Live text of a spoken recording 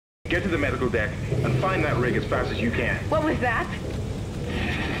Get to the medical deck and find that rig as fast as you can. What was that?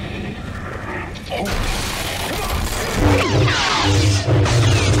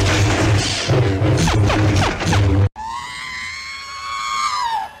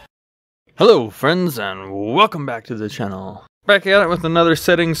 Hello friends, and welcome back to the channel. Back at it with another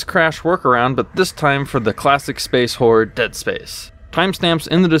settings crash workaround, but this time for the classic space horror Dead Space. Timestamps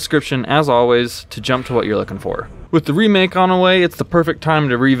in the description as always to jump to what you're looking for. With the remake on the way, it's the perfect time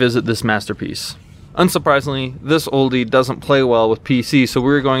to revisit this masterpiece. Unsurprisingly, this oldie doesn't play well with PC, so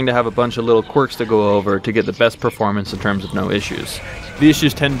we're going to have a bunch of little quirks to go over to get the best performance in terms of no issues. The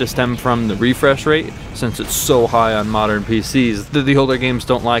issues tend to stem from the refresh rate, since it's so high on modern PCs that the older games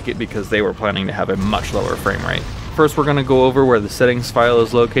don't like it because they were planning to have a much lower frame rate. First, we're going to go over where the settings file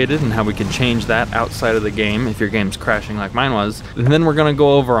is located and how we can change that outside of the game if your game's crashing like mine was. And then we're going to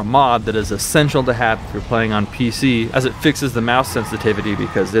go over a mod that is essential to have if you're playing on PC, as it fixes the mouse sensitivity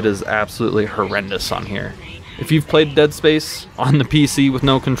because it is absolutely horrendous on here. If you've played Dead Space on the PC with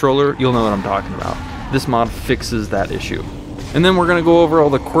no controller, you'll know what I'm talking about. This mod fixes that issue. And then we're going to go over all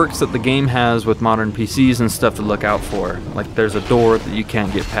the quirks that the game has with modern PCs and stuff to look out for. Like there's a door that you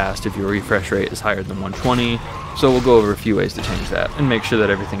can't get past if your refresh rate is higher than 120. So we'll go over a few ways to change that and make sure that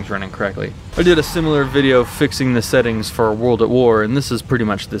everything's running correctly. I did a similar video fixing the settings for World at War, and this is pretty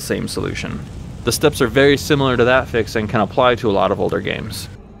much the same solution. The steps are very similar to that fix and can apply to a lot of older games.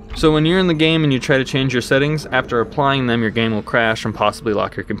 So when you're in the game and you try to change your settings, after applying them your game will crash and possibly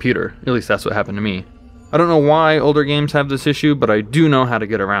lock your computer. At least that's what happened to me. I don't know why older games have this issue, but I do know how to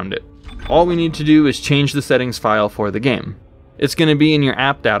get around it. All we need to do is change the settings file for the game. It's going to be in your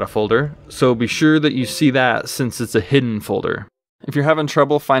app data folder, so be sure that you see that since it's a hidden folder. If you're having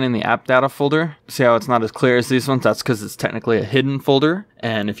trouble finding the app data folder, see how it's not as clear as these ones? That's because it's technically a hidden folder,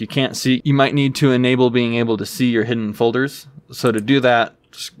 and if you can't see, you might need to enable being able to see your hidden folders. So to do that,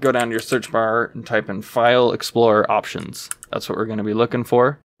 just go down to your search bar and type in File Explorer Options. That's what we're going to be looking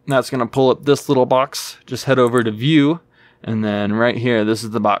for. That's going to pull up this little box. Just head over to View, and then right here, this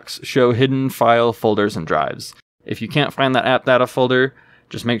is the box. Show hidden file folders and drives. If you can't find that app data folder,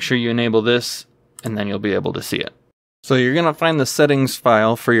 just make sure you enable this, and then you'll be able to see it. So you're going to find the settings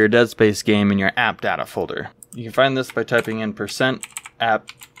file for your Dead Space game in your app data folder. You can find this by typing in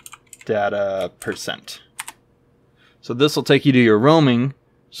 %appdata%. So this will take you to your roaming.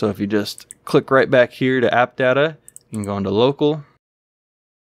 So if you just click right back here to app data, you can go into local,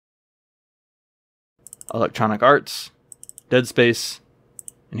 Electronic Arts, Dead Space,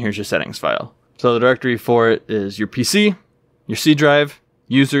 and here's your settings file. So the directory for it is your PC, your C drive,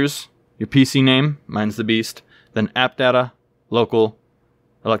 users, your PC name, mine's the Beast, then app data, local,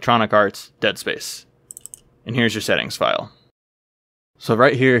 Electronic Arts, Dead Space. And here's your settings file. So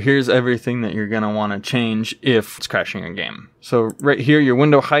right here, here's everything that you're going to want to change if it's crashing your game. So right here, your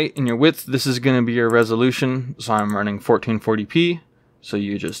window height and your width, this is going to be your resolution. So I'm running 1440p. So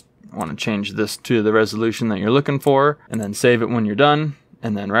you just want to change this to the resolution that you're looking for and then save it when you're done.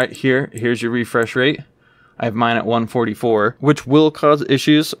 And then right here, here's your refresh rate. I have mine at 144, which will cause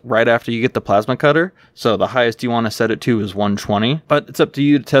issues right after you get the plasma cutter. So the highest you want to set it to is 120, but it's up to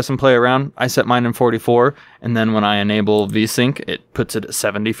you to test and play around. I set mine in 44, and then when I enable VSync, it puts it at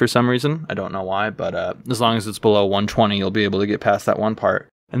 70 for some reason. I don't know why, but as long as it's below 120, you'll be able to get past that one part.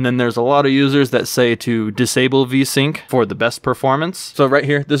 And then there's a lot of users that say to disable VSync for the best performance. So right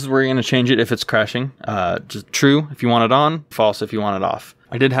here, this is where you're going to change it if it's crashing. Just true if you want it on, false if you want it off.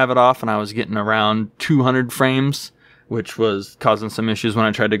 I did have it off and I was getting around 200 frames, which was causing some issues when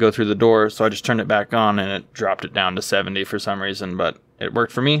I tried to go through the door. So I just turned it back on and it dropped it down to 70 for some reason, but it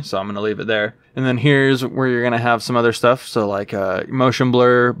worked for me, so I'm going to leave it there. And then here's where you're going to have some other stuff. So like motion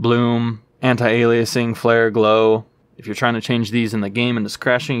blur, bloom, anti-aliasing, flare, glow. If you're trying to change these in the game and it's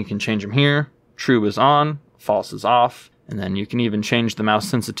crashing, you can change them here. True is on, false is off. And then you can even change the mouse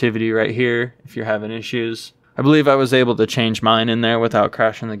sensitivity right here if you're having issues. I believe I was able to change mine in there without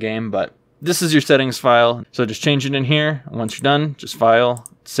crashing the game, but this is your settings file. So just change it in here. Once you're done, just file,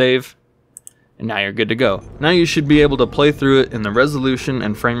 save, and now you're good to go. Now you should be able to play through it in the resolution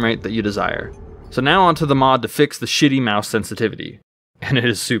and frame rate that you desire. So now onto the mod to fix the shitty mouse sensitivity. And it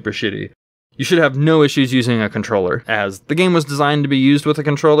is super shitty. You should have no issues using a controller, as the game was designed to be used with a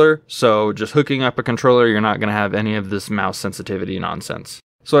controller, so just hooking up a controller, you're not going to have any of this mouse sensitivity nonsense.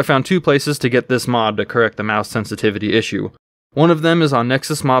 So I found two places to get this mod to correct the mouse sensitivity issue. One of them is on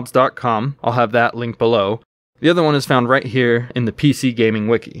nexusmods.com, I'll have that link below. The other one is found right here in the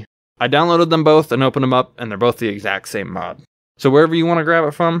PCGamingWiki. I downloaded them both and opened them up, and they're both the exact same mod. So wherever you want to grab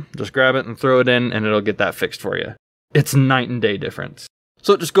it from, just grab it and throw it in, and it'll get that fixed for you. It's night and day difference.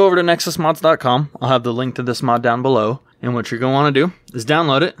 So just go over to nexusmods.com, I'll have the link to this mod down below, And what you're going to want to do is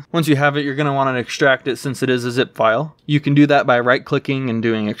download it. Once you have it, you're going to want to extract it since it is a zip file. You can do that by right-clicking and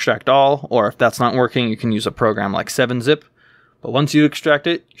doing extract all, or if that's not working, you can use a program like 7-zip. But once you extract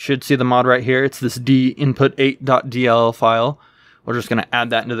it, you should see the mod right here. It's this dinput8.dll file. We're just going to add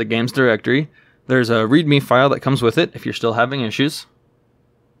that into the games directory. There's a readme file that comes with it if you're still having issues.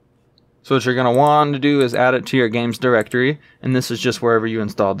 So what you're going to want to do is add it to your games directory, and this is just wherever you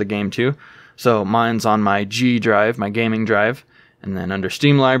installed the game to. So mine's on my G drive, my gaming drive, and then under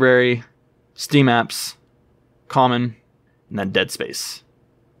Steam Library, Steam Apps, Common, and then deadspace.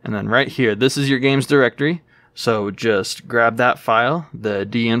 And then right here, this is your games directory. So just grab that file, the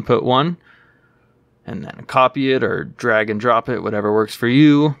dinput one, and then copy it or drag and drop it, whatever works for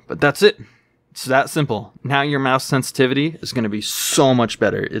you. But that's it. It's that simple. Now your mouse sensitivity is going to be so much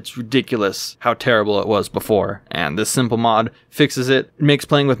better. It's ridiculous how terrible it was before. And this simple mod fixes it. It makes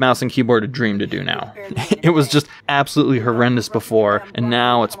playing with mouse and keyboard a dream to do now. It was just absolutely horrendous before, and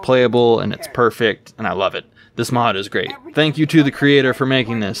now it's playable and it's perfect, and I love it. This mod is great. Thank you to the creator for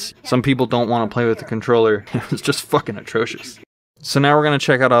making this. Some people don't want to play with the controller. It was just fucking atrocious. So now we're going to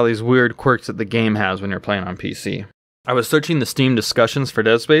check out all these weird quirks that the game has when you're playing on PC. I was searching the Steam discussions for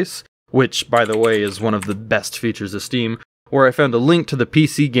Dead Space, which, by the way, is one of the best features of Steam, where I found a link to the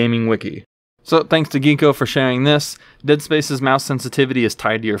PCGamingWiki. So thanks to Geeko for sharing this. Dead Space's mouse sensitivity is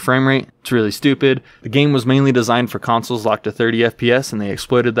tied to your frame rate. It's really stupid. The game was mainly designed for consoles locked to 30 FPS, and they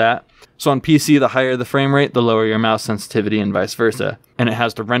exploited that. So on PC, the higher the frame rate, the lower your mouse sensitivity, and vice versa. And it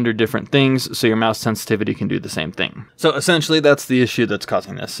has to render different things, so your mouse sensitivity can do the same thing. So essentially, that's the issue that's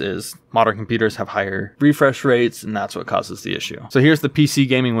causing this, is modern computers have higher refresh rates, and that's what causes the issue. So here's the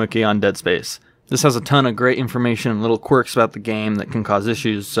PCGamingWiki on Dead Space. This has a ton of great information and little quirks about the game that can cause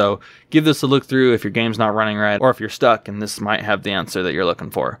issues, so give this a look through if your game's not running right, or if you're stuck and this might have the answer that you're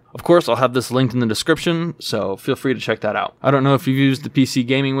looking for. Of course, I'll have this linked in the description, so feel free to check that out. I don't know if you've used the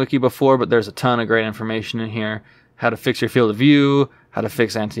PCGamingWiki before, but there's a ton of great information in here. How to fix your field of view, how to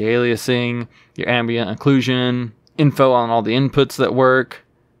fix anti-aliasing, your ambient occlusion, info on all the inputs that work.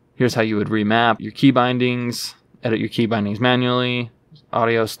 Here's how you would remap your key bindings, edit your key bindings manually,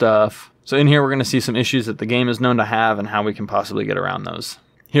 audio stuff. So in here we're going to see some issues that the game is known to have and how we can possibly get around those.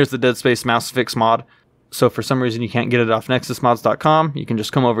 Here's the Dead Space mouse fix mod. So for some reason you can't get it off nexusmods.com, you can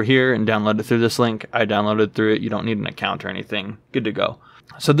just come over here and download it through this link. I downloaded through it. You don't need an account or anything. Good to go.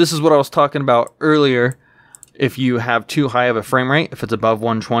 So this is what I was talking about earlier. If you have too high of a frame rate, if it's above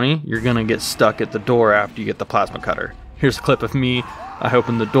 120, you're going to get stuck at the door after you get the plasma cutter. Here's a clip of me. I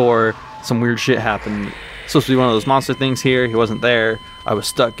opened the door. Some weird shit happened. Supposed to be one of those monster things here. He wasn't there. I was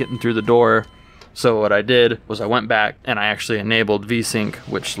stuck getting through the door. So what I did was I went back and I actually enabled VSync,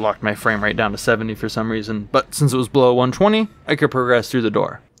 which locked my frame rate down to 70 for some reason. But since it was below 120, I could progress through the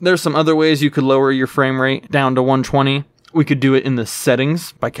door. There's some other ways you could lower your frame rate down to 120. We could do it in the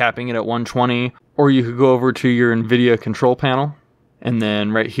settings by capping it at 120, or you could go over to your NVIDIA control panel, and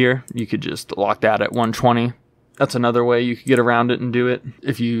then right here, you could just lock that at 120. That's another way you could get around it and do it.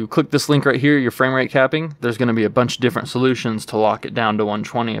 If you click this link right here, your frame rate capping, there's going to be a bunch of different solutions to lock it down to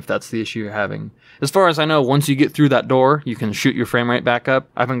 120 if that's the issue you're having. As far as I know, once you get through that door, you can shoot your frame rate back up.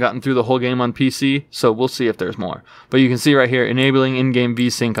 I haven't gotten through the whole game on PC, so we'll see if there's more. But you can see right here, enabling in-game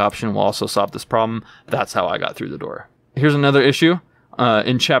VSync option will also solve this problem. That's how I got through the door. Here's another issue.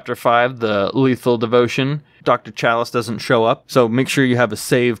 In Chapter 5, the Lethal Devotion, Dr. Chalice doesn't show up, so make sure you have a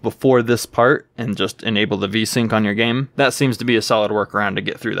save before this part and just enable the VSync on your game. That seems to be a solid workaround to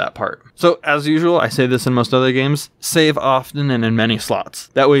get through that part. So, as usual, I say this in most other games, save often and in many slots.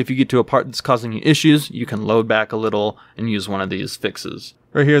 That way, if you get to a part that's causing you issues, you can load back a little and use one of these fixes.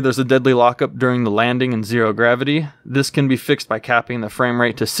 Right here, there's a deadly lockup during the landing in zero gravity. This can be fixed by capping the frame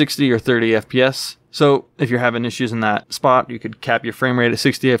rate to 60 or 30 FPS. So if you're having issues in that spot, you could cap your frame rate at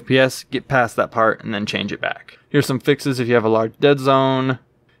 60 FPS, get past that part, and then change it back. Here's some fixes if you have a large dead zone.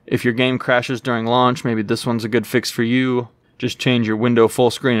 If your game crashes during launch, maybe this one's a good fix for you. Just change your window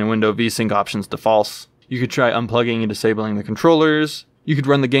full screen and window VSync options to false. You could try unplugging and disabling the controllers. You could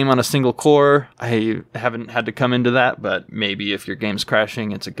run the game on a single core. I haven't had to come into that, but maybe if your game's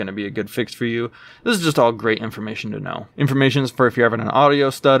crashing, it's going to be a good fix for you. This is just all great information to know. Information is for if you're having an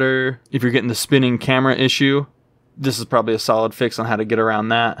audio stutter, if you're getting the spinning camera issue. This is probably a solid fix on how to get around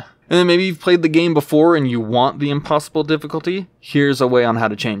that. And then maybe you've played the game before and you want the impossible difficulty. Here's a way on how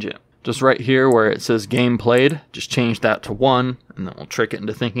to change it. Just right here where it says game played, just change that to 1, and then we'll trick it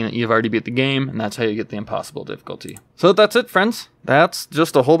into thinking that you've already beat the game, and that's how you get the impossible difficulty. So that's it, friends. That's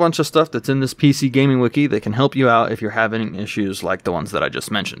just a whole bunch of stuff that's in this PCGamingWiki that can help you out if you're having issues like the ones that I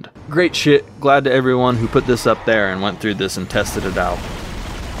just mentioned. Great shit. Glad to everyone who put this up there and went through this and tested it out.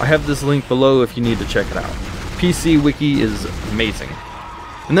 I have this link below if you need to check it out. PCWiki is amazing.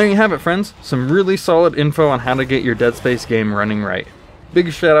 And there you have it, friends. Some really solid info on how to get your Dead Space game running right.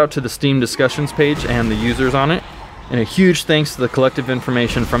 Big shout out to the Steam discussions page and the users on it, and a huge thanks to the collective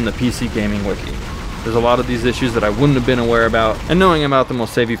information from the PCGamingWiki. There's a lot of these issues that I wouldn't have been aware about, and knowing about them will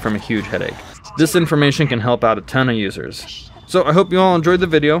save you from a huge headache. This information can help out a ton of users. So I hope you all enjoyed the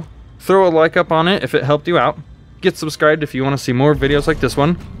video. Throw a like up on it if it helped you out. Get subscribed if you want to see more videos like this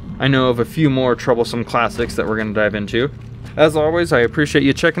one. I know of a few more troublesome classics that we're going to dive into. As always, I appreciate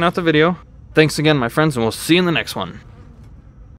you checking out the video. Thanks again, my friends, and we'll see you in the next one.